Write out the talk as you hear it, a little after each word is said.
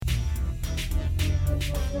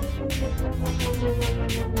Hello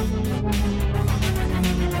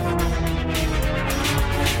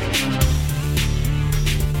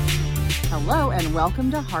and welcome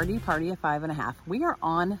to Hardy Party of 5.5. We are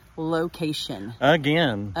on location.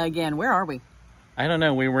 Again. Where are we? I don't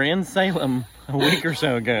know. We were in Salem a week or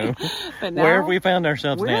so ago. But now, where have we found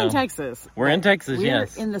ourselves now? We're in Texas. We're in Texas,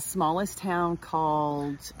 yes. We're in the smallest town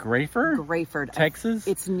called... Grayford? Texas?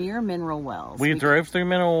 It's near Mineral Wells. We drove through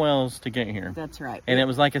Mineral Wells to get here. That's right. And it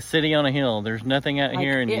was like a city on a hill. There's nothing out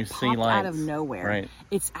here and you see lights. It popped out of nowhere. Right.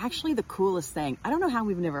 It's actually the coolest thing. I don't know how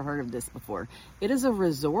we've never heard of this before. It is a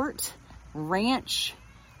resort, ranch,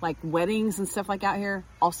 like weddings and stuff like out here.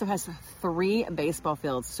 Also has 3 baseball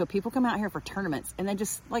fields. So people come out here for tournaments and they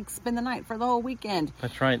just like spend the night for the whole weekend.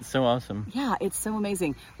 That's right. It's so awesome. Yeah, it's so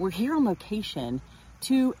amazing. We're here on location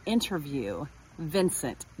to interview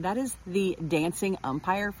Vincent. That is the dancing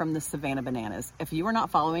umpire from the Savannah Bananas. If you are not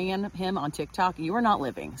following him on TikTok, you are not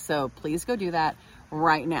living. So please go do that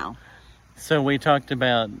right now. So we talked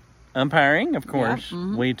about umpiring, of course. Yeah,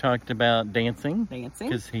 mm-hmm. We talked about dancing. Dancing.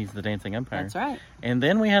 Because he's the dancing umpire. That's right. And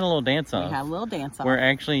then we had a little dance-off. We had a little dance-off. Where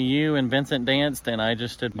actually you and Vincent danced and I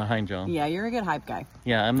just stood behind y'all. Yeah, you're a good hype guy.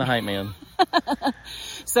 Yeah, I'm the hype man.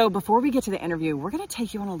 So before we get to the interview, we're going to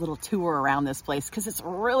take you on a little tour around this place because it's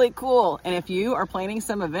really cool. And if you are planning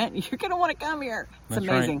some event, you're going to want to come here. It's That's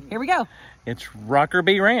amazing. Right. Here we go. It's Rocker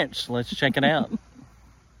B Ranch. Let's check it out.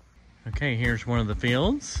 Okay, here's one of the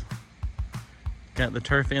fields. Got the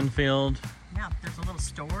turf infield. Yeah, there's a little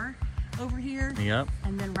store over here. Yep.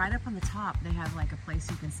 And then right up on the top, they have like a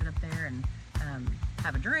place you can sit up there and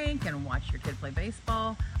have a drink and watch your kid play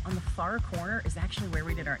baseball. On the far corner is actually where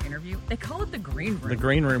we did our interview. They call it the green room. The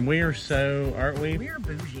green room. We are so, aren't we? We are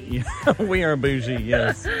bougie. Yeah, we are bougie,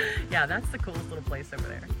 yes. Yeah, that's the coolest little place over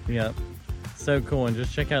there. Yep. So cool. And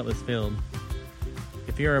just check out this field.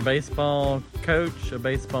 If you're a baseball coach, a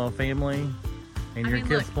baseball family, and your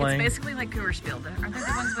kids playing. It's basically like Coors Field. Aren't they the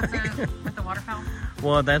ones with the water fountain?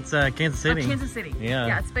 Well, that's Kansas City. Oh, Kansas City. Yeah.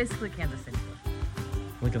 Yeah, it's basically Kansas City.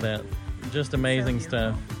 Look at that. Just amazing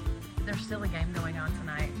stuff. There's still a game going on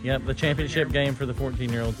tonight. Yep, the championship game for the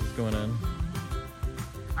 14-year-olds is going on.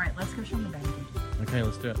 All right, let's go show them the batting cage. Okay,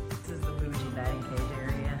 let's do it. This is the bougie batting cage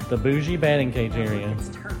area. The bougie batting cage area. Look, it's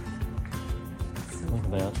turf. Look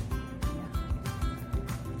at that.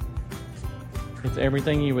 It's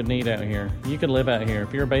everything you would need out here. You could live out here.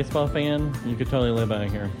 If you're a baseball fan, you could totally live out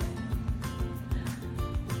here.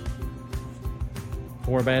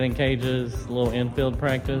 4 batting cages, a little infield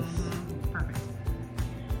practice. Perfect.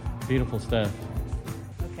 Beautiful stuff.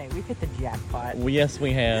 Okay, we've hit the jackpot. Well, yes,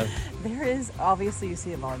 we have. There is, obviously you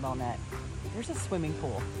see a volleyball net. There's a swimming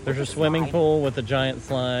pool. There's a swimming pool with a giant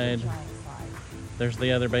slide. Giant slide. There's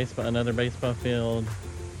the other another baseball field.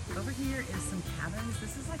 Over here is some cabins.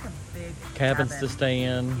 This is like a big Cabins cabin. to stay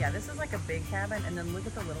in. Yeah, this is like a big cabin, and then look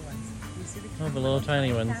at the little ones. You see the Oh, the little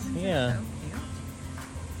tiny ones. cabins? Yeah. They're so cute.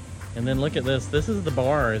 And then look at this. This is the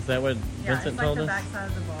bar. Is that what Yeah, Vincent it's told like the us? backside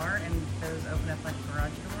of the bar, and those open up like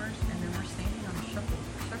garage doors, and then we're standing on a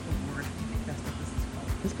shuffleboard. I think that's what this is called.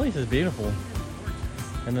 This place is beautiful. It's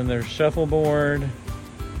gorgeous. And then there's shuffleboard.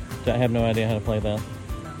 I have no idea how to play that. And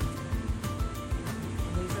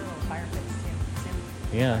these are little fire pits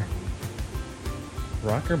too. Yeah.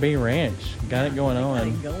 Rocker B Ranch. Got it going on. Got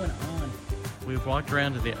it going on. We've walked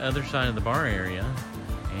around to the other side of the bar area,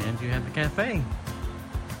 and you have the cafe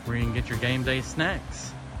where you can get your game day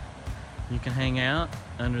snacks. You can hang out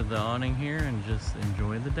under the awning here and just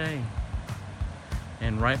enjoy the day.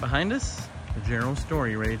 And right behind us, the general store.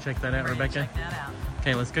 You ready to check that out, Rebecca? Check that out.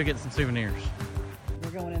 Okay, let's go get some souvenirs. We're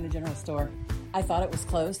going in the general store. I thought it was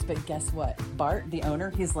closed, but guess what? Bart, the owner,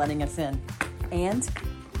 he's letting us in. And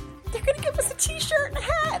they're gonna give us a t-shirt and a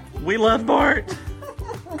hat. We love Bart.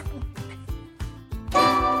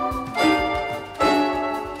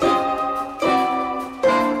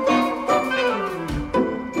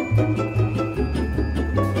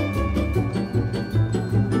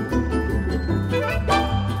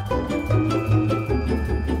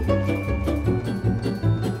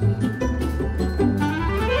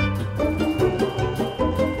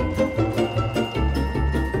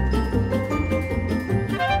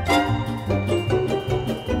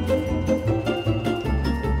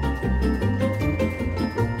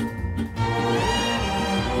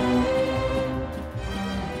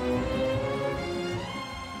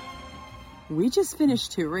 We just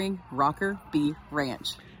finished touring Rocker B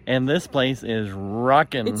Ranch. And this place is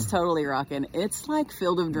rocking. It's totally rocking. It's like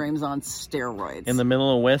Field of Dreams on steroids. In the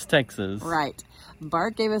middle of West Texas. Right.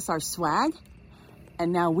 Bart gave us our swag,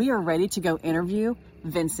 and now we are ready to go interview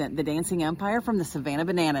Vincent, the dancing umpire from the Savannah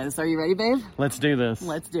Bananas. Are you ready, babe? Let's do this.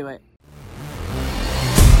 Let's do it.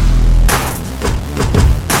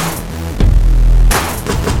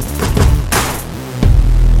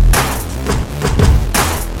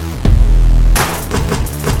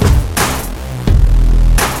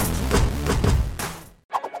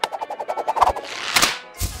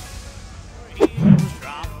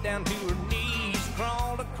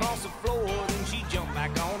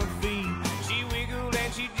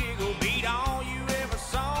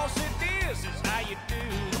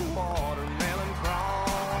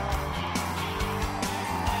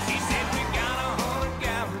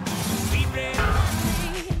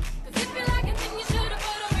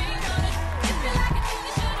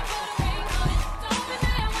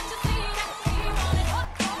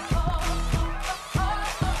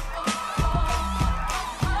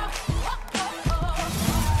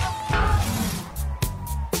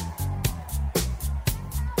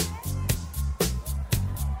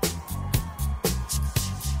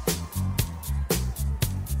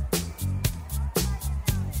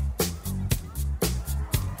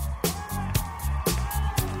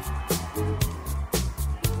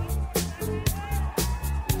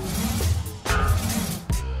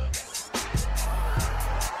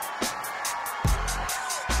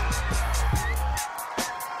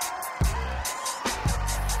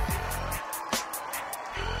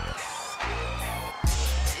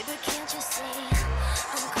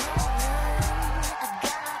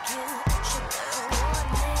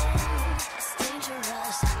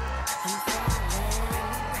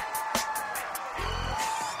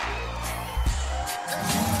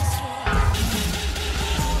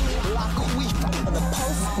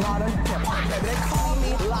 They call me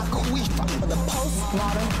La Quifa, the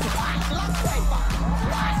postmodern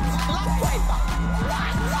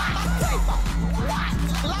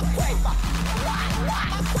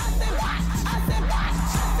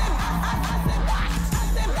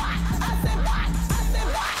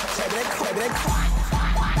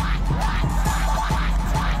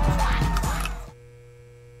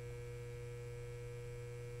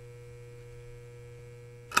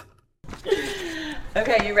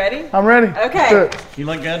Okay, you ready? I'm ready. Okay. Good. You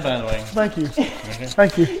look good, by the way. Thank you.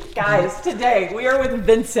 Thank you. Guys, today we are with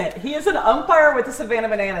Vincent. He is an umpire with the Savannah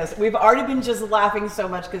Bananas. We've already been just laughing so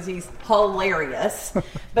much because he's hilarious.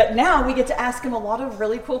 But now we get to ask him a lot of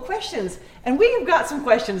really cool questions. And we have got some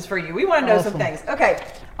questions for you. We want to know some things. Okay,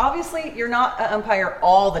 obviously you're not an umpire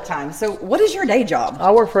all the time. So what is your day job?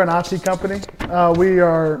 I work for an IT company. We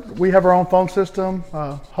have our own phone system,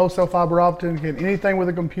 wholesale fiber optic, and anything with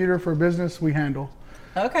a computer for business we handle.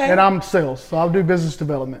 Okay. And I'm sales, so I'll do business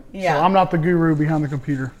development. Yeah. So I'm not the guru behind the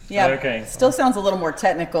computer. Yeah. Okay. Still sounds a little more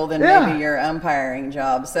technical than maybe your umpiring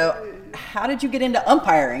job. So how did you get into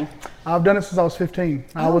umpiring? I've done it since I was 15.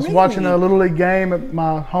 I was really? watching a Little League game at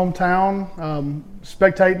my hometown,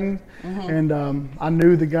 spectating, and I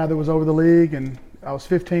knew the guy that was over the league, and I was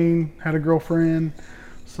 15, had a girlfriend,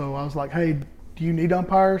 so I was like, hey, do you need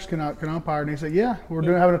umpires? Can I umpire? And he said, yeah, we're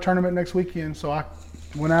having a tournament next weekend. So I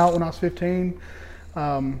went out when I was 15,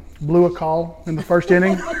 blew a call in the first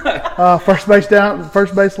inning, first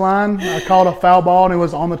base line. I called a foul ball and it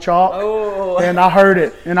was on the chalk, and I heard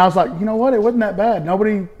it, and I was like, you know what? It wasn't that bad.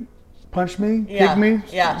 Nobody punched me, kicked me,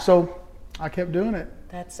 so I kept doing it.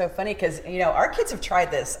 That's so funny because, our kids have tried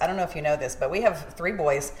this. I don't know if you know this, but we have 3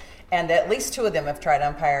 boys, and at least 2 of them have tried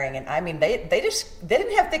umpiring. And I mean, they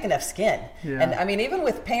didn't have thick enough skin. Yeah. And I mean, even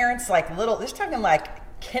with parents like they're talking like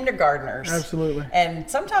kindergartners. Absolutely. And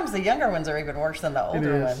sometimes the younger ones are even worse than the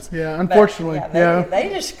older ones. Yeah, unfortunately. But, they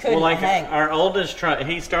just couldn't hang. Our oldest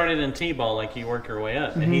he started in T-ball, like you work your way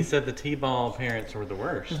up, and he said the T-ball parents were the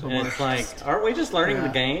worst. It's like, aren't we just learning the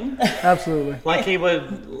game? Absolutely. Like it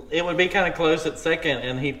would be kind of close at second,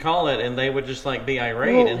 and he'd call it, and they would just like be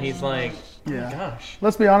irate, and he's like, oh my gosh.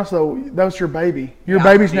 Let's be honest though, that was your baby. Your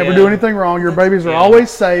babies never do anything wrong. Your babies are Yeah. always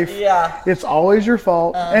safe. Yeah. It's always your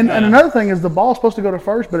fault. And another thing is the ball's supposed to go to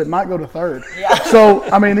first, but it might go to third. Yeah. So,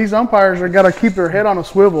 I mean, these umpires are got to keep their head on a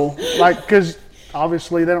swivel, because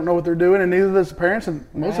obviously they don't know what they're doing, and neither does the parents, and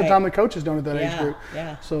most of the time the coaches don't at that age group.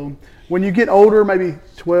 Yeah. So when you get older, maybe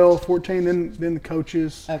 12, 14, then the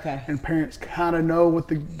coaches and parents kind of know what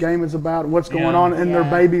the game is about, what's going on, and their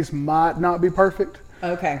babies might not be perfect.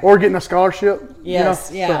 Okay. Or getting a scholarship.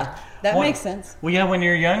 Yes, you know? So, that makes sense. Well, yeah, when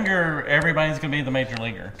you're younger, everybody's going to be the major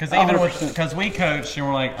leaguer. Because because we coached, and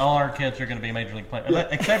we're like, all our kids are going to be major league players.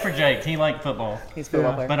 Except for Jake, he liked football. He's a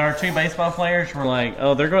football player. But our 2 baseball players were like,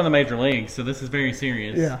 oh, they're going to the major league, so this is very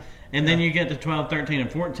serious. Yeah. And then you get to 12, 13, and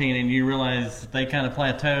 14, and you realize they kind of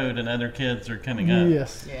plateaued, and other kids are coming up.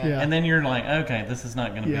 Yes. Yeah. And then you're like, okay, this is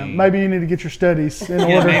not going to be. Maybe you need to get your studies in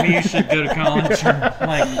Yeah, order. maybe you should go to college or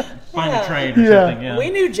like find a trade or something. Yeah.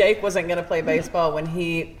 We knew Jake wasn't going to play baseball when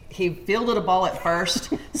he fielded a ball at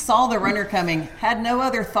first, saw the runner coming, had no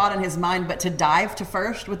other thought in his mind but to dive to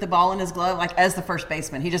first with the ball in his glove, like as the first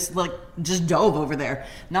baseman. He just dove over there,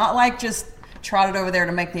 not like just trotted over there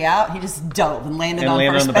to make the out. He just dove and landed on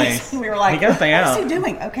first base. We were like, he got the out. What's he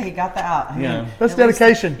doing? Okay, he got the out. Yeah. That's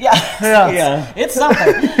dedication. Yeah. It's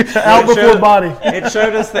something. Out before body. It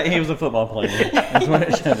showed us that he was a football player. That's what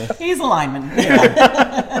it showed us. He's a lineman.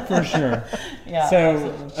 For sure. Yeah.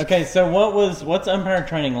 So, okay, so what's umpire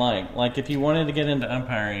training like? Like, if you wanted to get into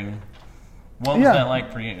umpiring, what was that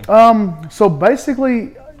like for you? So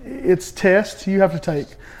basically, it's tests you have to take.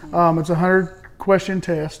 It's a 100-question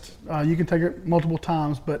test. You can take it multiple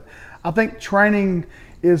times, but I think training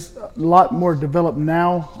is a lot more developed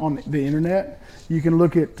now on the internet. You can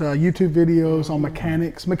look at YouTube videos on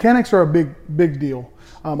mechanics. Mechanics are a big deal.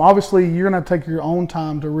 Obviously, you're going to take your own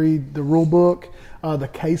time to read the rule book, the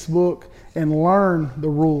case book, and learn the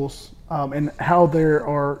rules and how they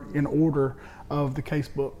are in order of the case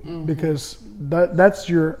book, because that's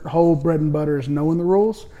your whole bread and butter is knowing the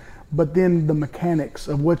rules. But then the mechanics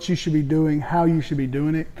of what you should be doing, how you should be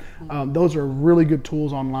doing it, those are really good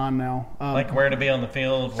tools online now. Like where to be on the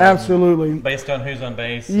field? Absolutely. Based on who's on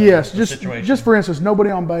base? Yes, the just for instance, nobody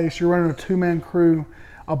on base, you're running a 2-man crew,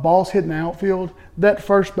 a ball's hitting the outfield, that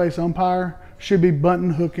first base umpire should be button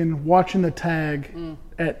hooking, watching the tag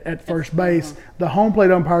at first base. The home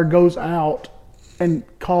plate umpire goes out and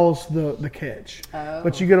calls the catch.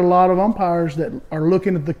 But you get a lot of umpires that are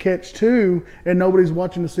looking at the catch too, and nobody's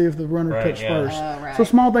watching to see if the runner catched first. Right. So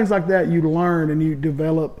small things like that you learn and you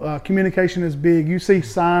develop. Communication is big. You see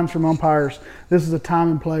signs from umpires. This is a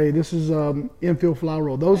time and play. This is infield fly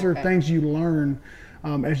roll. Those are things you learn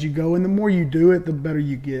as you go, and the more you do it, the better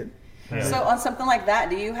you get. So on something like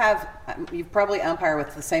that, you've probably umpire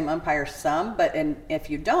with the same umpire some, but if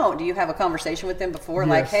you don't, do you have a conversation with them before? Yes.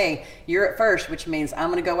 Like, hey, you're at first, which means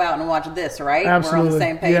I'm going to go out and watch this, right? Absolutely. We're on the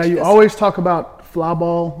same page. Yeah, you always talk about fly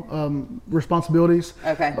ball responsibilities.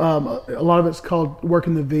 Okay. A lot of it's called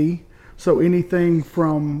working the V. So anything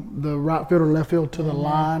from the right field or left field to the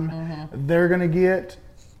line, they're going to get,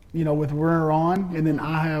 with runner on, and then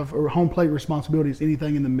I have home plate responsibilities,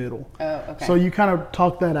 anything in the middle. Oh, okay. So you kind of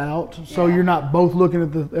talk that out, so you're not both looking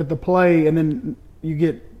at the play, and then you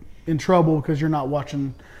get in trouble because you're not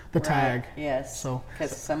watching the tag. Yes. So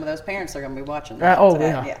because some of those parents are going to be watching that.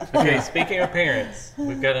 yeah. Okay, speaking of parents,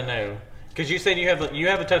 we've got to know, because you said you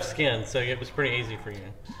have a tough skin, so it was pretty easy for you.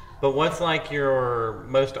 But what's like your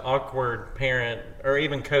most awkward parent or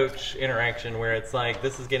even coach interaction where it's like,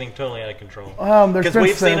 this is getting totally out of control? Because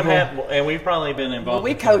we've seen them happen, and we've probably been involved.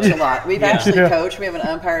 Well, we coach a lot. We've actually coached. We have an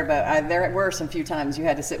umpire, but there were some few times you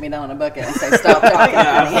had to sit me down in a bucket and say, stop talking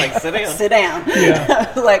I to was me. like, sit down. Sit down.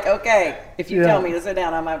 Yeah. Like, okay, if you Yeah. tell me to sit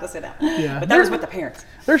down, I'm going to have to sit down. Yeah. But that was with the parents.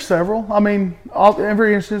 There's several. I mean,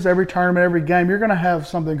 every instance, every tournament, every game, you're going to have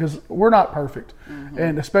something because we're not perfect.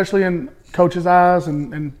 And especially in coaches' eyes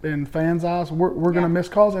and fans' eyes, we're going to miss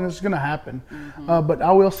calls, and it's going to happen. But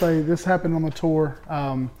I will say this happened on the tour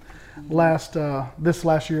this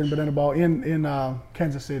last year in Banana Ball in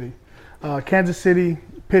Kansas City. Kansas City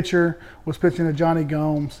pitcher was pitching to Johnny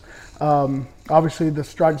Gomes. Obviously, the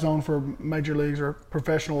strike zone for major leagues or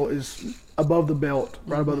professional is above the belt,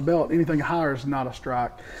 right above the belt. Anything higher is not a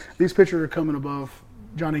strike. These pitchers are coming above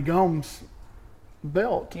Johnny Gomes'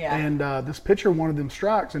 belt, and this pitcher wanted them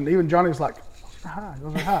strikes, and even Johnny was like,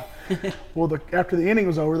 those are high. Well, after the inning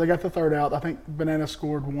was over, they got the third out. I think Banana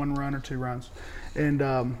scored 1 run or 2 runs, and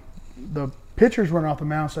the pitcher's running off the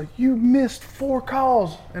mound and said, "You missed 4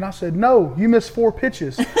 calls," and I said, "No, you missed 4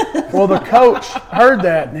 pitches." Well, the coach heard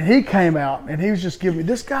that, and he came out, and he was just giving me,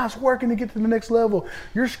 "This guy's working to get to the next level.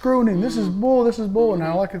 You're screwing him. This is bull. This is bull." And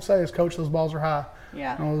all I can say is, "Coach, those balls are high."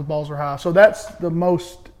 Yeah. And all those balls are high. So that's the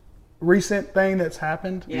most recent thing that's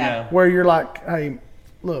happened. Yeah. Where you're like, "Hey,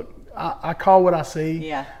 look, I call what I see.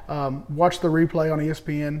 Yeah. Watch the replay on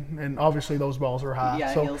ESPN, and obviously those balls are high."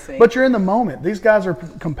 Yeah, so, you'll see. but you're in the moment. These guys are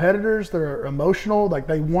competitors. They're emotional. Like,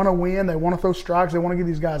 they want to win. They want to throw strikes. They want to get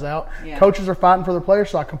these guys out. Yeah. Coaches are fighting for their players,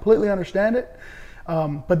 so I completely understand it.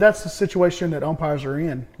 But that's the situation that umpires are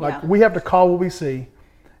in. Like, we have to call what we see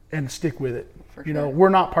and stick with it. We're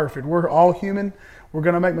not perfect. We're all human. We're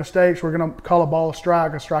going to make mistakes. We're going to call a ball a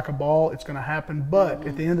strike a ball. It's going to happen. But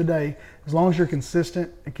at the end of the day, as long as you're consistent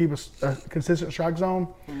and keep a consistent strike zone,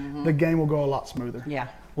 the game will go a lot smoother. Yeah.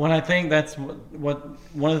 Well, I think that's what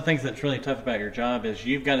one of the things that's really tough about your job is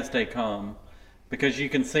you've got to stay calm, because you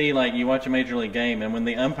can see, like, you watch a major league game, and when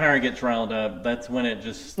the umpire gets riled up, that's when it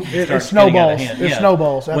just starts snowballs. getting out of hand. It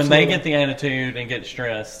snowballs. When Absolutely. they get the attitude and get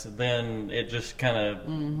stressed, then it just kind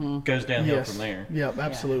of goes downhill from there. Yep,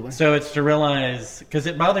 absolutely. So it's to realize, because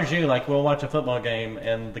it bothers you, like, we'll watch a football game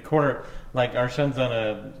and like our son's on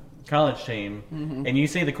a college team, and you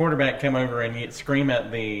see the quarterback come over and you scream at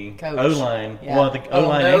the Coach. O-line. Yeah. Well, the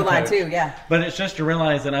O-line and O-line coach. too, yeah. But it's just to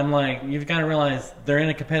realize that I'm like, you've got to realize they're in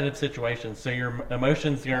a competitive situation, so your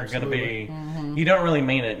emotions are going to be, you don't really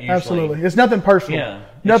mean it usually. Absolutely. It's nothing personal. Yeah.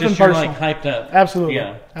 It's Nothing just personal. You're like hyped up. Absolutely.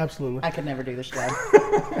 Yeah. Absolutely. I could never do this job.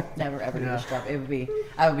 Never ever do this job. I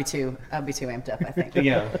would be too amped up, I think.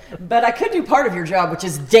 Yeah. But I could do part of your job, which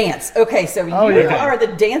is dance. Okay, so you are the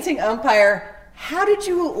dancing umpire. How did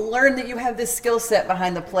you learn that you have this skill set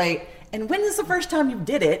behind the plate? And when is the first time you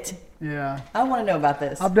did it? Yeah. I want to know about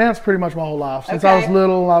this. I've danced pretty much my whole life. Since I was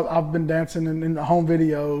little, I've been dancing in the home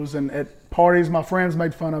videos and at parties. My friends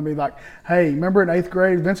made fun of me, like, "Hey, remember in 8th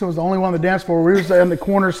grade, Vincent was the only one on the dance floor. We was in the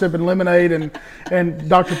corner sipping lemonade and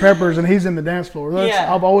Dr. Peppers, and he's in the dance floor."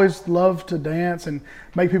 I've always loved to dance and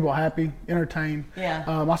make people happy, entertain. Yeah.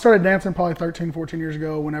 I started dancing probably 13, 14 years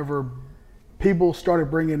ago whenever people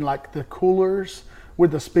started bringing, like, the coolers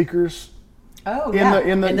with the speakers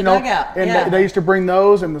in the dugout. And they used to bring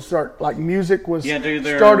those, and music was do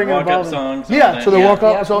their starting walk-up songs. So they walk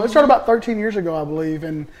up. So it started about 13 years ago, I believe,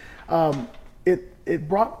 and it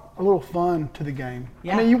brought a little fun to the game.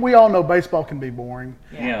 Yeah. I mean, we all know baseball can be boring.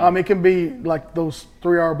 Yeah. It can be like those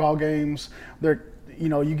 3-hour ball games.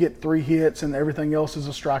 You get 3 hits and everything else is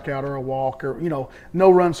a strikeout or a walk or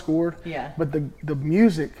no run scored. Yeah. But the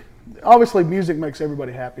music obviously music makes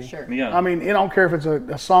everybody happy. Sure. Yeah. I mean, I don't care if it's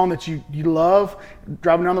a song that you love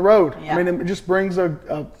driving down the road. Yeah. I mean, it just brings a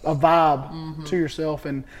vibe to yourself.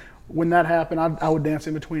 And when that happened, I would dance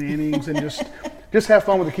in between innings and just have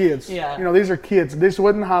fun with the kids. Yeah. You know, these are kids. This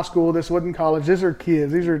wasn't high school. This wasn't college. These are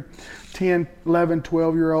kids. These are 10, 11,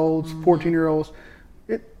 12-year-olds, 14-year-olds.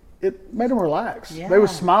 It made them relax. Yeah. They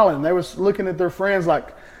was smiling. They was looking at their friends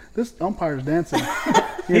like, this umpire's dancing.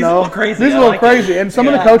 You He's know, a little crazy. He's a I little like crazy. it. And some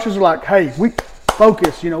of the Yeah. coaches are like, hey, we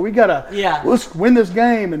focus. You know, we gotta let's win this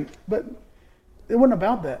game. But it wasn't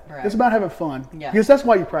about that. Right. It's about having fun. Yeah. Because that's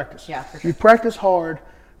why you practice. Yeah, for sure. You practice hard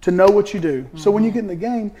to know what you do. So when you get in the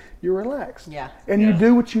game, you're relaxed. Yeah. And you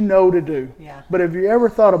do what you know to do. Yeah. But have you ever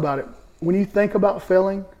thought about it? When you think about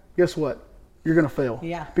failing, guess what? You're going to fail.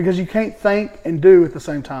 Yeah. Because you can't think and do at the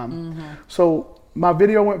same time. So my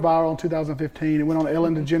video went viral in 2015. It went on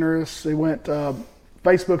Ellen DeGeneres. It went,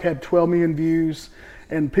 Facebook had 12 million views,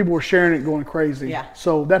 and people were sharing it going crazy. Yeah.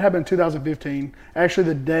 So that happened in 2015.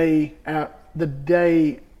 Actually, the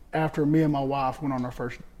day after me and my wife went on our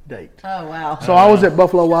first date. Oh, wow. So I was at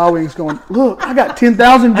Buffalo Wild Wings going, look, I got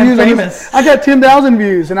 10,000 views. I'm on this. famous. I got 10,000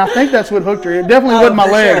 views. And I think that's what hooked her. It definitely wasn't my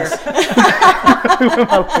for legs.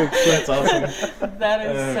 That's awesome. That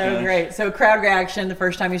is Oh, so gosh. great. So crowd reaction the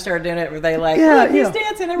first time you started doing it, were they like, Yeah, look, he's yeah.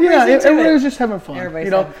 dancing, everybody's into everybody it. was just having fun. Everybody's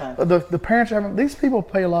you know, having fun. The parents are having, these people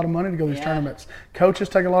pay a lot of money to go to these Yeah. tournaments. Coaches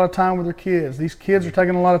take a lot of time with their kids. These kids are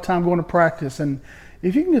taking a lot of time going to practice. And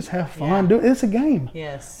if you can just have fun, Yeah. it's a game.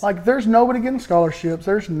 Yes. Like, there's nobody getting scholarships.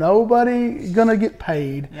 There's nobody going to get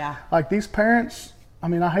paid. Yeah. Like, these parents, I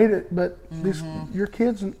mean, I hate it, but these your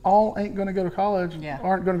kids all ain't going to go to college, Yeah.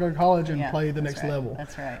 aren't going to go to college and Yeah, play the that's next right. level.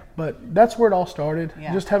 That's right. But that's where it all started,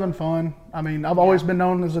 Yeah. just having fun. I mean, I've always been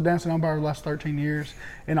known as a dancing umpire the last 13 years,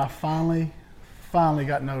 and I finally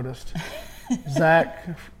got noticed. Zach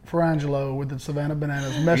Frangelo with the Savannah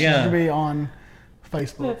Bananas messaged me on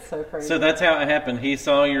Facebook. That's so crazy. So that's how it happened. He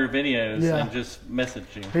saw your videos Yeah. and just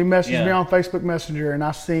messaged you. He messaged me on Facebook Messenger, and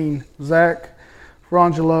I seen Zach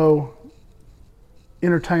Frangelo,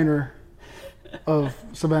 entertainer of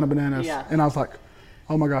Savannah Bananas, Yeah. and I was like,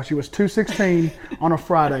 oh my gosh, he was 216 on a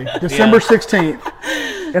Friday, December 16th,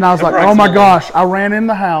 and I was like, oh my Approximately. gosh. I ran in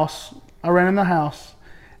the house,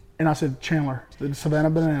 and I said, Chandler, the Savannah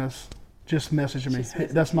Bananas just messaged me.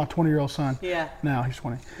 That's my 20-year-old son. Yeah. Now he's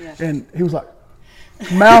 20. Yeah. And he was like,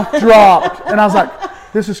 mouth dropped, and I was like,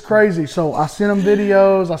 this is crazy. So I sent them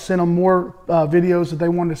videos. I sent them more videos that they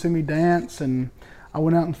wanted to see me dance, and I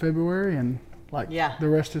went out in February, and the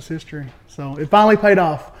rest is history. So it finally paid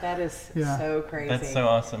off. That is Yeah. so crazy. That's so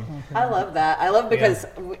awesome. I love that. I love because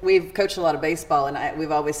we've coached a lot of baseball, and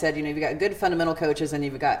we've always said, you've got good fundamental coaches, and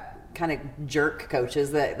you've got kind of jerk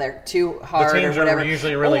coaches that they're too hard teams or are whatever.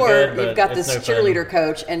 usually really or good, but you've got it's this no fun. cheerleader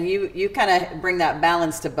coach, and you kind of bring that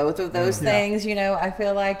balance to both of those things. I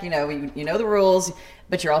feel like you know the rules,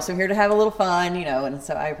 but you're also here to have a little fun. And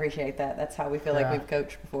so I appreciate that. That's how we feel like we've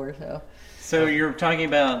coached before. So you're talking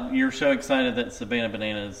about, you're so excited that Savannah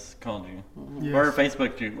Bananas called you Yes. or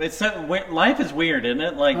Facebooked you. It's so life is weird, isn't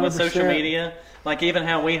it? Like with social 100%. media, like even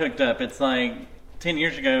how we hooked up. It's like 10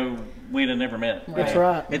 years ago we'd have never met. That's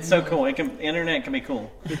right. It's so cool. Internet can be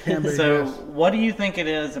cool. It can be, So yes. what do you think it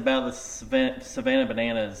is about the Savannah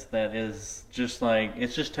Bananas that is just like,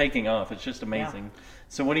 it's just taking off? It's just amazing.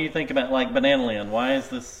 So what do you think about like Banana Land? Why is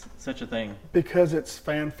this such a thing? Because it's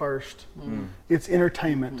fan first. It's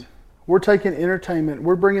entertainment. We're taking entertainment.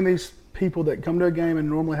 We're bringing these people that come to a game and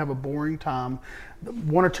normally have a boring time.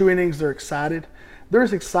 1 or 2 innings, they're excited.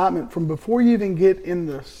 There's excitement from before you even get in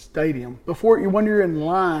the stadium. When you're in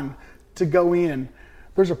line to go in,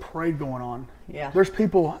 there's a parade going on. Yeah. There's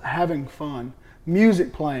people having fun,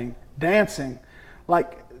 music playing, dancing.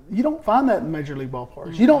 Like, you don't find that in Major League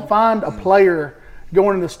ballparks. You don't find a player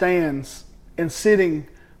going in the stands and sitting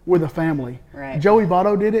with a family. Right. Joey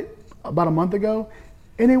Votto did it about a month ago,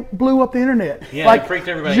 and it blew up the internet. Yeah, it freaked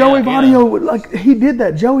everybody Joey out, Votto, he did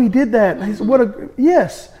that. Joey did that. He said,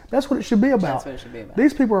 yes, that's what it should be about. That's what it should be about.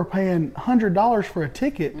 These people are paying $100 for a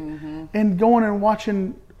ticket and going and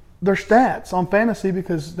watching their stats on fantasy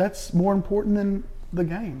because that's more important than the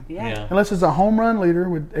game. Yeah. Unless it's a home run leader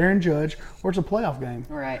with Aaron Judge or it's a playoff game.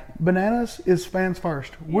 Right. Bananas is fans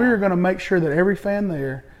first. We're going to make sure that every fan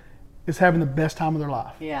there is having the best time of their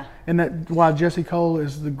life. Yeah. And that's why Jesse Cole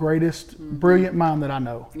is the greatest, brilliant mind that I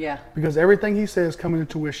know. Yeah. Because everything he says coming to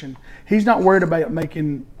tuition. He's not worried about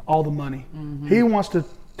making all the money. He wants to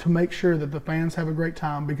make sure that the fans have a great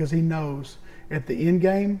time because he knows at the end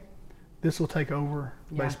game, this will take over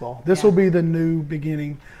baseball. This will be the new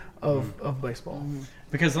beginning of baseball.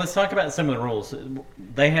 Because let's talk about some of the rules.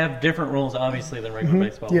 They have different rules, obviously, than regular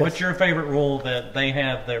baseball. Yes. What's your favorite rule that they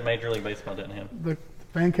have that Major League Baseball didn't have? The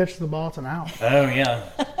fan catches the ball, it's an out. Oh, yeah.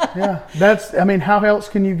 Yeah, I mean, how else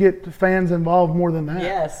can you get fans involved more than that?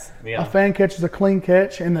 Yes. Yeah. A fan catches a clean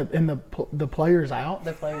catch and the player's out.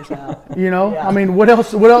 The player's out. You know, Yeah. I mean, what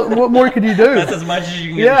else? What more could you do? That's as much as you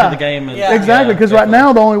can get into the game. And, Yeah. Exactly, because right definitely.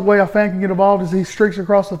 now the only way a fan can get involved is he streaks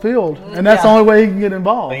across the field, and that's Yeah. the only way he can get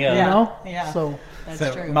involved. Yeah. You know, Yeah. So That's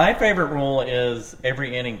So true. my favorite rule is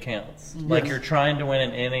every inning counts. Like you're trying to win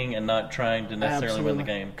an inning and not trying to necessarily win the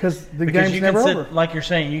game. because the Because game's you never can sit, over. like you're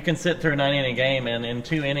saying, you can sit through a 9-inning game and in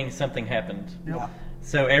 2 innings something happened. Yeah.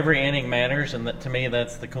 So every inning matters, and that, to me,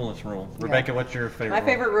 that's the coolest rule. Rebecca, what's your favorite? My rule?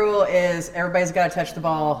 favorite rule is everybody's got to touch the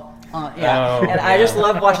ball. Yeah, Oh, and I just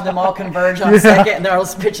love watching them all converge on second, and they're all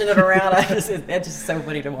pitching it around. It's just so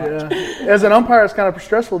funny to watch. Yeah. As an umpire, it's kind of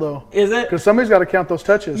stressful though, Is it? because somebody's got to count those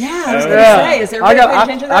touches. Yeah, I was Oh, going to say, is everybody paying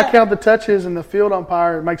attention to that? I count the touches, and the field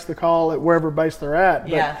umpire makes the call at wherever base they're at.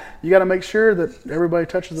 But Yeah. you got to make sure that everybody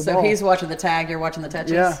touches the So ball. he's watching the tag, you're watching the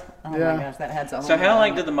touches? Yeah, Oh yeah. my gosh, that had So how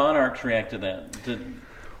like did the Monarchs react to that?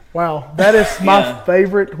 Wow, that is my Yeah.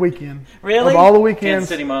 favorite weekend. Really? Of all the weekends, Kansas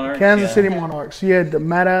City Monarchs, Kansas yeah. City Monarchs. You had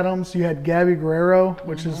Matt Adams, you had Gabby Guerrero,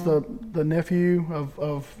 which is Mm-hmm. the nephew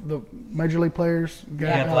of the major league players.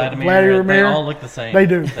 Yeah, Vladimir Vladimir. They Ramirez. all look the same. They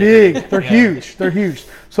do. Big. They're Yeah. huge. They're huge.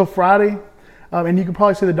 So Friday, and you can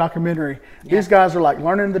probably see the documentary. These guys are like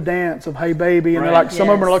learning the dance of "Hey Baby," and they're Right. like, some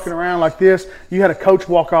of them are Yes. looking around like this. You had a coach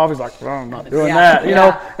walk off. He's like, "Well, I'm not doing Yeah. that," you Yeah.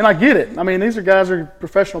 know. And I get it. I mean, these are guys who are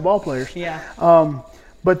professional ball players. Yeah.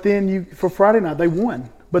 But then for Friday night, they won,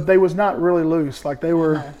 but they was not really loose. Like they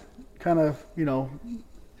were kind of,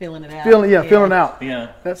 Feeling it out. feeling out. Yeah.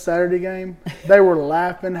 That Saturday game, they were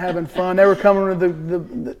laughing, having fun. They were coming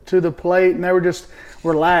to the plate, and they were just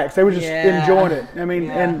relaxed. They were just Yeah. enjoying it. I mean,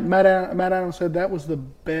 Yeah. and Matt Adams said that was the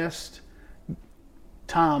best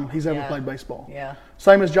time he's ever Yeah. played baseball. Yeah.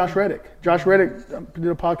 Same as Josh Reddick. Josh Reddick did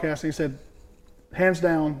a podcast, and he said, hands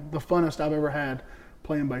down, the funnest I've ever had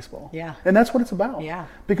playing baseball. Yeah. And that's what it's about. Yeah.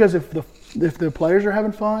 Because if the players are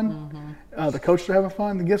having fun, the coaches are having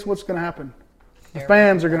fun, then guess what's going to happen? The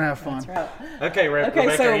fans are going to have fun. That's right. Okay, Okay,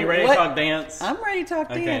 Rebecca, so are you ready what- to talk dance? I'm ready to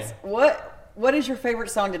talk Okay. dance. What is your favorite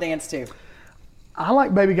song to dance to? I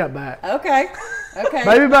like Baby Got Back. Okay. Okay.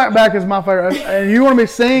 Baby Back is my favorite. And you want me to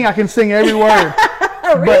sing? I can sing every word.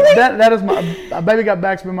 Really? But that is my Baby Got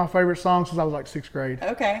Back's been my favorite song since I was like 6th grade.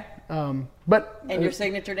 Okay. But And your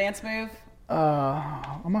signature dance move?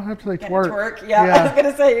 I'm gonna have to say Gonna twerk. twerk? Yeah, I was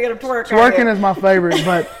gonna say you're gonna twerk. Twerking is my favorite,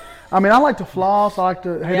 but I mean, I like to floss. I like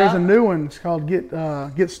to. Hey, there's Yeah. a new one. It's called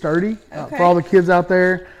Get Sturdy. Okay. For all the kids out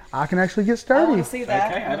there, I can actually get I sturdy. want to see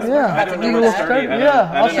that. Okay, I don't Yeah. know. I don't know what Yeah. sturdy. I don't, Yeah,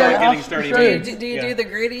 I I'll don't show know you. what I'll getting sturdy show you. means. Do you Yeah. do the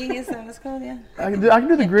gritty? Is that what it's called? Yeah. I can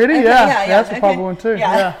do the gritty. Okay, yeah. yeah, That's a okay. popular one too.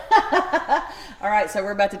 Yeah. Yeah. All right, so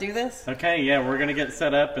we're about to do this. Okay, yeah, we're gonna get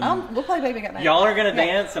set up, and We'll play Baby Got Back. y'all are gonna Yeah.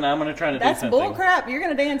 dance, and I'm gonna try to That's do something. bull crap. You're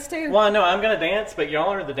gonna dance too. Well, no, I'm gonna dance, but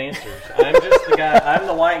y'all are the dancers. I'm just the guy. I'm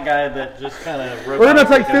the white guy that just kind of. We're gonna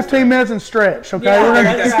take 15 minutes and stretch. Okay. Yeah, We're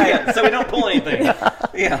gonna, that's right. Yeah, so we don't pull anything.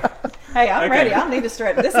 Yeah. Hey, I'm Okay. ready. I don't need to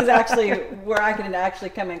stretch. This is actually where I can actually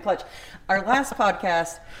come in clutch. Our last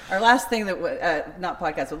podcast, our last thing that, not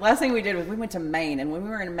podcast, but the last thing we did was we went to Maine. And when we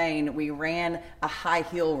were in Maine, we ran a high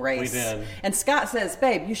heel race. We did. And Scott says,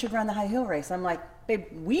 babe, you should run the high heel race. I'm like, babe,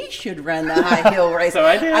 we should run the high heel race. So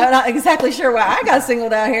I did. I'm not exactly sure why I got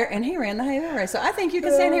singled out here, and he ran the high heel race. So I think you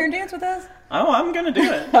can stand here and dance with us. Oh, I'm gonna do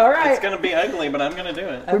it. All right. It's gonna be ugly, but I'm gonna do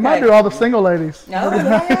it. we might Okay. do all the single ladies. Oh,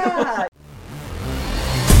 yeah.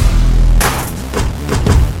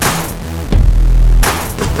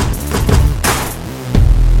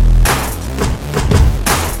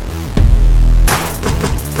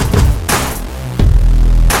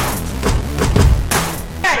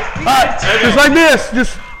 Just like this.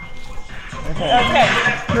 Just.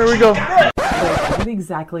 There we go. What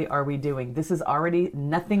exactly are we doing? This is already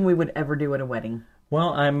nothing we would ever do at a wedding. Well,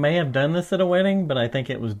 I may have done this at a wedding, but I think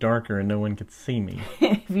it was darker and no one could see me.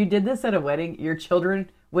 If you did this at a wedding, your children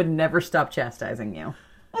would never stop chastising you.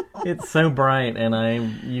 It's so bright,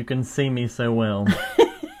 and you can see me so well.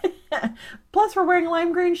 Plus, we're wearing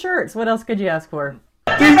lime green shirts. What else could you ask for?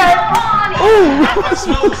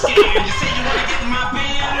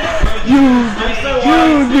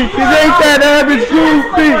 Judy, it ain't that average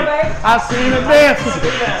goofy. I seen a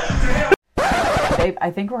dance. Babe,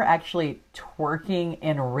 I think we're actually twerking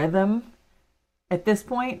in rhythm at this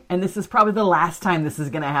point, and this is probably the last time this is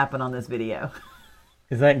going to happen on this video.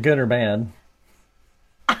 Is that good or bad?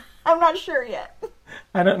 I'm not sure yet.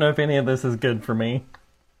 I don't know if any of this is good for me.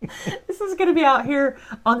 This is going to be out here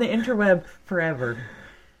on the interweb forever.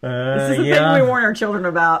 This is the yeah. thing we warn our children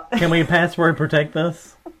about. Can we password protect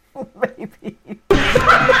this? Maybe. It's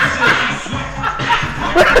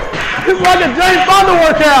like a James Fonda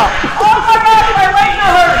workout. Oh my God, my legs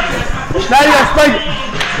are hurt. Now you gotta spank it.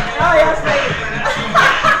 Oh, yeah, spank it.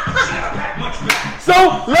 So,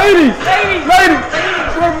 ladies,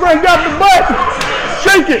 bring out the butt.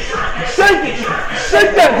 Shake it. Shake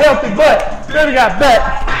that healthy butt. Baby got back.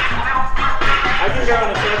 I can go in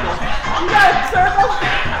a circle. You got a circle?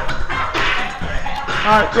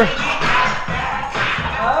 All right,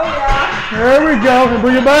 Oh, yeah. there we go. And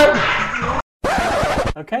bring it back.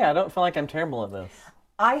 Okay, I don't feel like I'm terrible at this.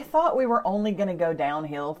 I thought we were only going to go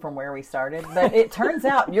downhill from where we started, but it turns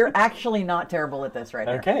out you're actually not terrible at this right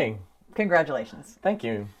there. Okay, Congratulations. thank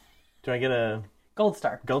you. Do I get a Gold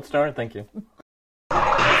star. gold star? Thank you.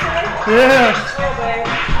 Yeah.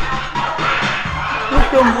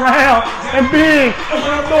 Look them round and big.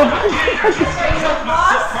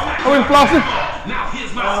 Are we flossing? Now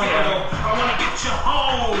here's my schedule. I wanna get you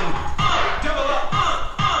home. Double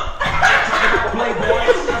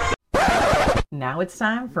up, Now it's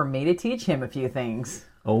time for me to teach him a few things.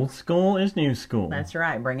 Old school is new school. That's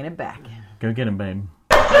right, bringing it back. Go get him, babe.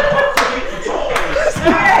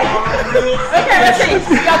 Okay, let's see. You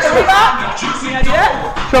got the Reebok? You gonna do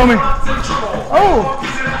that? Show me. Oh.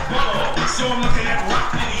 So I'm looking at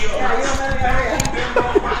rock video. Yeah, you don't know the area.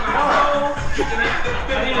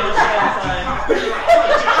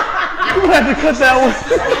 You have to cut that one.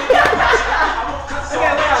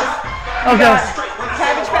 Okay, what else? Okay.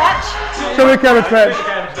 Cabbage Patch? Show me a cabbage patch.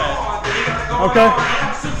 Okay.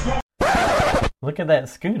 Look at that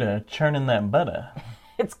Scooter churning that butter.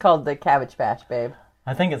 It's called the Cabbage Patch, babe.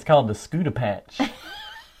 I think it's called the Scooter Patch.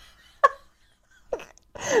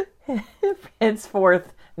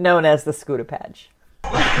 Henceforth known as the Scooter Patch.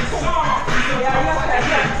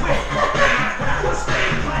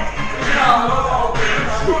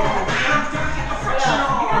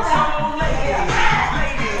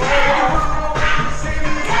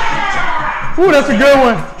 Ooh, that's a good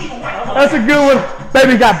one. That's a good one.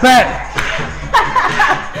 Baby got back.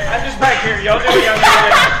 I'm just back here. Y'all do what y'all do.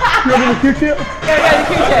 You want to do the Q-tip? Yeah,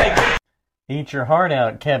 the Q-tip. Eat your heart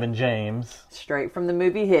out, Kevin James. Straight from the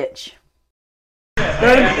movie Hitch.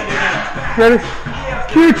 Ready? Ready?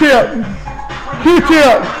 Q-tip.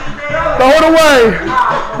 Q-tip. Throw it away.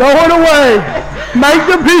 Throw it away. Make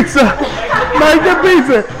the pizza. Make the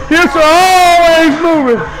pizza. Hips are always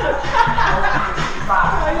moving.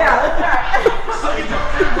 Oh, yeah, that's right.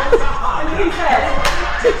 He said,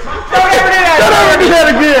 don't ever do that. Don't ever do that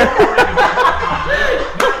again.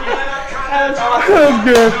 That was awesome. That was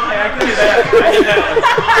good. I can do that.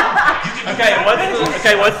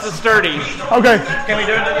 Okay, what's the sturdy? Okay. Can we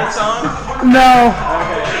do it to this song? No.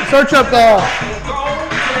 Search up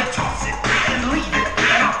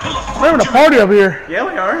we're having a party up here. Yeah,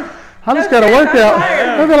 we are. I just got a workout.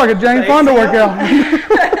 I feel like a Jane Fonda workout.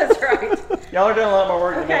 That's right. Y'all are doing a lot more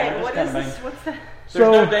work than me. Okay, I'm just what kind is of this? What's the... There's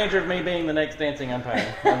So- no danger of me being the next dancing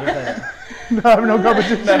umpire. I'm just saying. No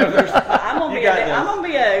competition. I'm gonna You got this. I'm gonna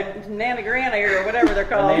be a Nana Granny or whatever they're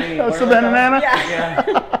called. Nanny, Oh, what are Savannah they Nana? called? Yeah.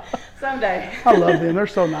 Yeah. Someday. I love them. They're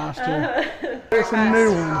so nice too. It's a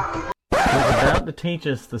new one. He's about to teach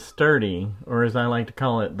us the sturdy, or as I like to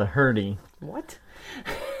call it, the hurdy. What?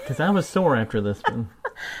 Because I was sore after this one.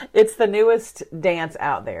 It's the newest dance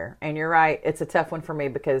out there, and you're right. It's a tough one for me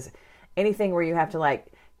because anything where you have to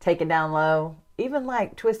like take it down low, even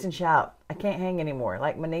like twist and shout, I can't hang anymore.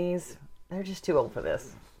 Like my knees, they're just too old for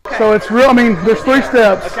this. So it's real. I mean, there's 3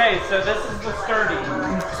 steps. Okay, so this is the sturdy.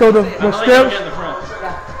 So the steps, in the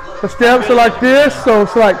front. the steps are like this. So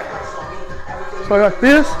it's like like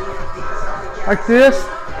this,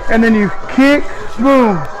 and then you kick,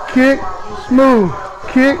 smooth, kick, smooth,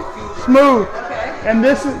 kick, smooth. And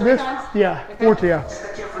this is yeah, 40, yeah.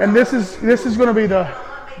 And this is going to be the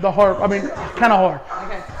hard. I mean, kind of hard.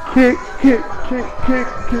 Kick, kick, kick, kick,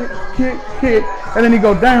 kick, kick, kick, and then you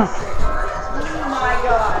go down. Oh my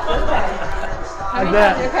God. Okay. Like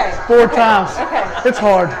that. Okay. 4 times. Okay. It's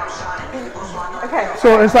hard. Okay.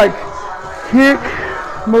 So it's like kick,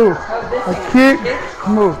 move. Like kick,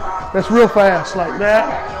 move. That's real fast, like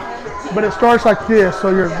that. But it starts like this. So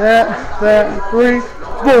you're that, 3,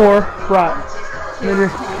 4, right. And then you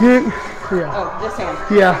kick, yeah. Oh, this hand.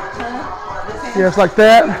 Yeah. Yeah, it's like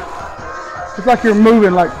that. It's like you're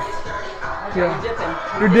moving, like,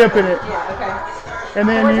 yeah. You're dipping it. Yeah. Okay. And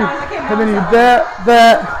then More you, time, I can't and then you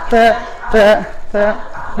balance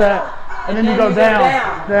that, and then you go you go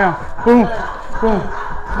down, boom, boom,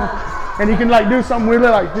 and you can like do something weird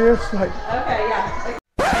like this, like. Okay. Yeah.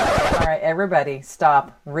 All right, everybody,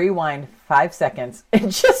 stop. Rewind 5 seconds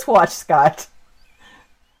and just watch Scott.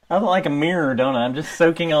 I look like a mirror, don't I? I'm just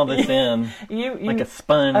soaking all this in You like a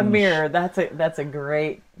sponge. a mirror. That's a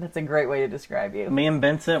great way to describe you. Me and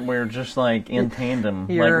Vincent, we're just like in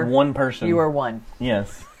tandem, You're- like one person. You are one.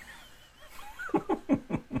 Yes.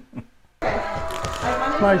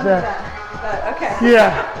 Like that. Okay.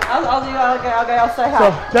 Yeah. I'll say hi.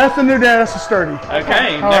 So that's the new dad. That's the sturdy.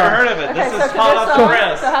 Okay, All never right. heard of it. Okay, This so is hot off the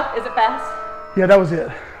press. is it fast? Yeah, that was it.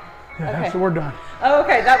 Yeah, Okay. so we're done. Oh,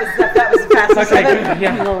 okay, that was fast. Okay, good,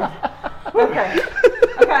 yeah. Okay.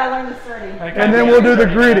 Okay, I learned the sturdy. Okay, And then we'll do the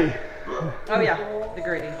gritty. Oh yeah, the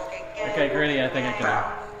gritty. Okay, gritty, I think I can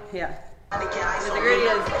Yeah. The gritty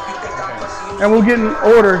is And we'll get in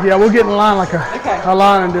order. Yeah, we'll get in line like a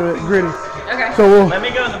line and do it gritty. okay. So do. we'll Let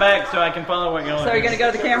me go in the back so I can follow what you're going. So you're gonna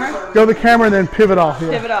go to the camera? go to the camera and then pivot off.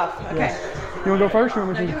 Yeah. Pivot off. Okay. You want to go first? Or you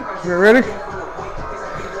want me to? you go first. You ready?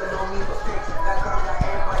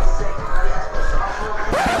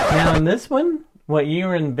 Now in this one, what you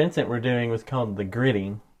and Vincent were doing was called the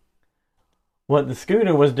gritty. What the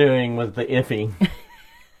scooter was doing was the iffy.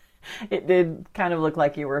 It did kind of look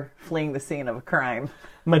like you were fleeing the scene of a crime.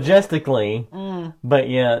 Majestically, but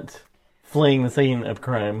yet fleeing the scene of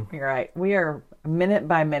crime. You're right. We are minute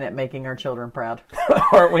by minute making our children proud.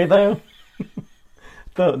 Aren't we though?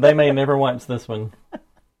 Though they may never watch this one.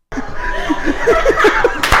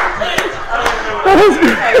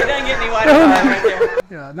 Hey, we didn't get any Wi-Fi right there.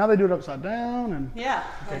 Yeah. Now they do it upside down, and Yeah.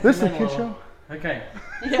 this is the kid show. Okay.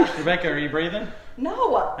 Yeah. Rebecca, are you breathing?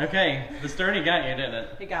 No. Okay. The sturdy got you, didn't it?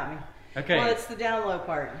 It got me. Okay. Well, it's the down low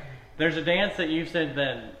part. There's a dance that you've said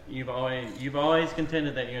that you've always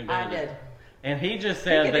contended that you invented. I did. And he just He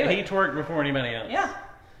said could that do he it. twerked before anybody else. Yeah.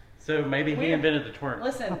 So maybe he Weird. invented the twerk.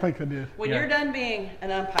 Listen, I think I did. when Yeah. you're done being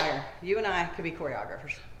an umpire, you and I could be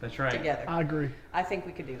choreographers That's right. together. I agree. I think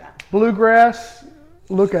we could do that. Bluegrass,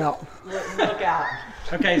 look out. Look out.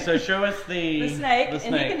 Okay, so show us the The snake, The and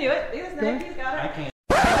snake. he can do it. Do the snake. He's got I it. can't.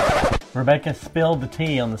 Rebecca spilled the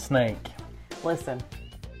tea on the snake. Listen,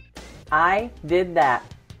 I did that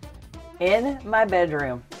in my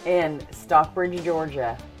bedroom in Stockbridge,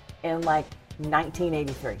 Georgia in like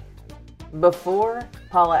 1983. Before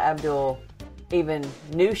Paula Abdul even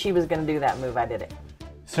knew she was going to do that move, I did it.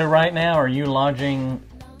 So right now, are you lodging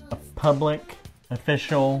a public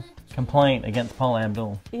official complaint against Paula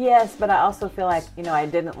Abdul? Yes, but I also feel like, I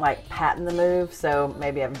didn't like patent the move, so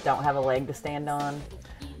maybe I don't have a leg to stand on.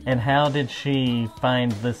 And how did she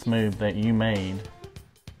find this move that you made?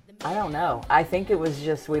 I don't know. I think it was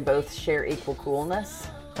just we both share equal coolness.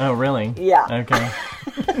 Oh, really? Yeah. Okay.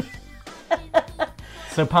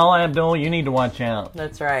 So Paula Abdul, you need to watch out.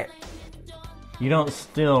 That's right. You don't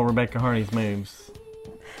steal Rebecca Hardy's moves.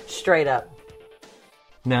 Straight up.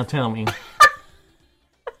 Now tell me.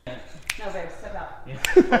 No, babe, step out.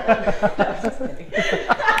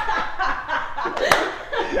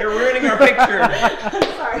 You're ruining our picture.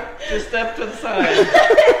 Sorry. Just step to the side.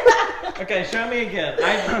 Okay, show me again.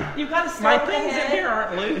 You've got to My start with the things in head. here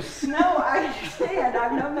aren't loose. No, I understand.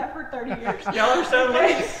 I've known that for 30 years. Y'all are so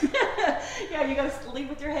loose. Yeah, you got to lead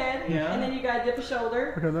with your head, Yeah. and then you got to dip a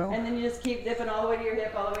shoulder, Okay, that one. and then you just keep dipping all the way to your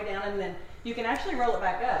hip, all the way down, and then you can actually roll it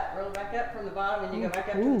back up. Roll it back up from the bottom, and you go back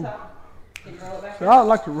up to the top. Can you roll it back So up? I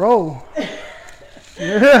like to roll.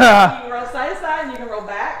 Yeah. You can roll side to side, and you can roll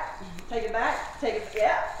back. Take it back. Take it.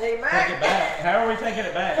 Yeah. Take it back. Take it back. How are we taking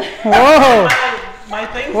it back? Whoa. My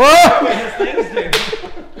things Whoa. do what his things do.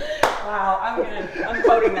 Wow, I'm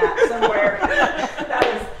quoting that somewhere. That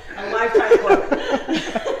is a lifetime quote.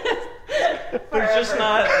 There's just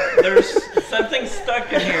not, there's something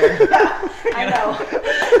stuck in here. I know.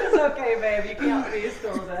 It's okay, babe. You can't be as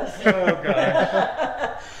cool as us. Oh,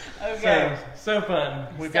 gosh. Okay. So fun.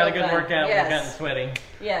 We've So got a good fun. workout. Yes. We've gotten sweaty.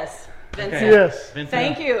 Yes, Vincent. Okay. Yes. Vincent.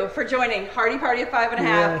 Thank you for joining Hardy Party of 5 1/2,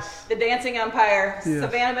 Yes. the Dancing Umpire, Yes.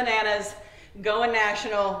 Savannah Bananas, going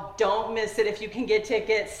national. Don't miss it if you can get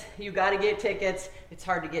tickets. You got to get tickets. It's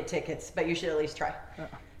hard to get tickets, but you should at least try.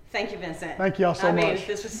 Thank you, Vincent. Thank y'all so I mean, much.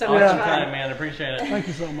 this was so Awesome much time, fun. man. Appreciate it. Thank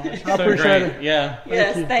you so much. I So appreciate great. it. Yeah.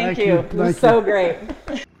 Yes, you. thank Thank you. you. It was Thank so you. great.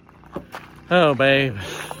 Oh, babe.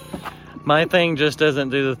 My thing just doesn't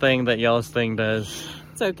do the thing that y'all's thing does.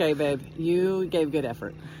 It's okay, babe. You gave good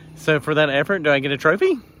effort. So for that effort, do I get a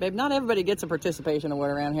trophy? Babe, not everybody gets a participation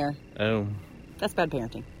award around here. Oh. That's bad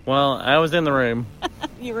parenting. Well, I was in the room.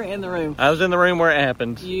 You were in the room. I was in the room where it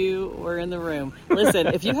happened. You were in the room. Listen,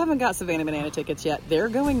 if you haven't got Savannah Banana tickets yet, they're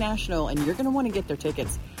going national and you're going to want to get their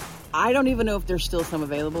tickets. I don't even know if there's still some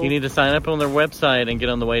available. You need to sign up on their website and get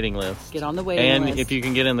on the waiting list. Get on the waiting and list. if you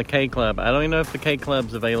can get in the K Club. I don't even know if the K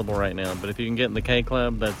Club's available right now, but if you can get in the K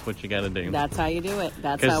Club, that's what you got to do. That's how you do it.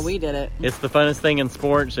 That's 'Cause how we did it. It's the funnest thing in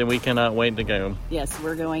sports, and we cannot wait to go. Yes,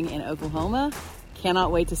 we're going in Oklahoma,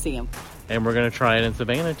 Cannot wait to see them. And we're going to try it in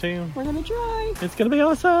Savannah too. We're going to try. It's going to be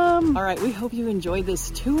awesome. All right, we hope you enjoyed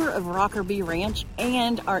this tour of Rocker Bee Ranch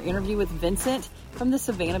and our interview with Vincent from the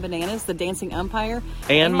Savannah Bananas, the dancing umpire.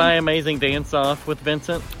 And my amazing dance-off with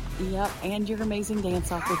Vincent. Yep, and your amazing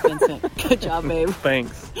dance-off with Vincent. Good job, babe.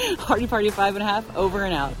 Thanks. Hardy Party 5 1/2, over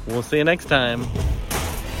and out. We'll see you next time.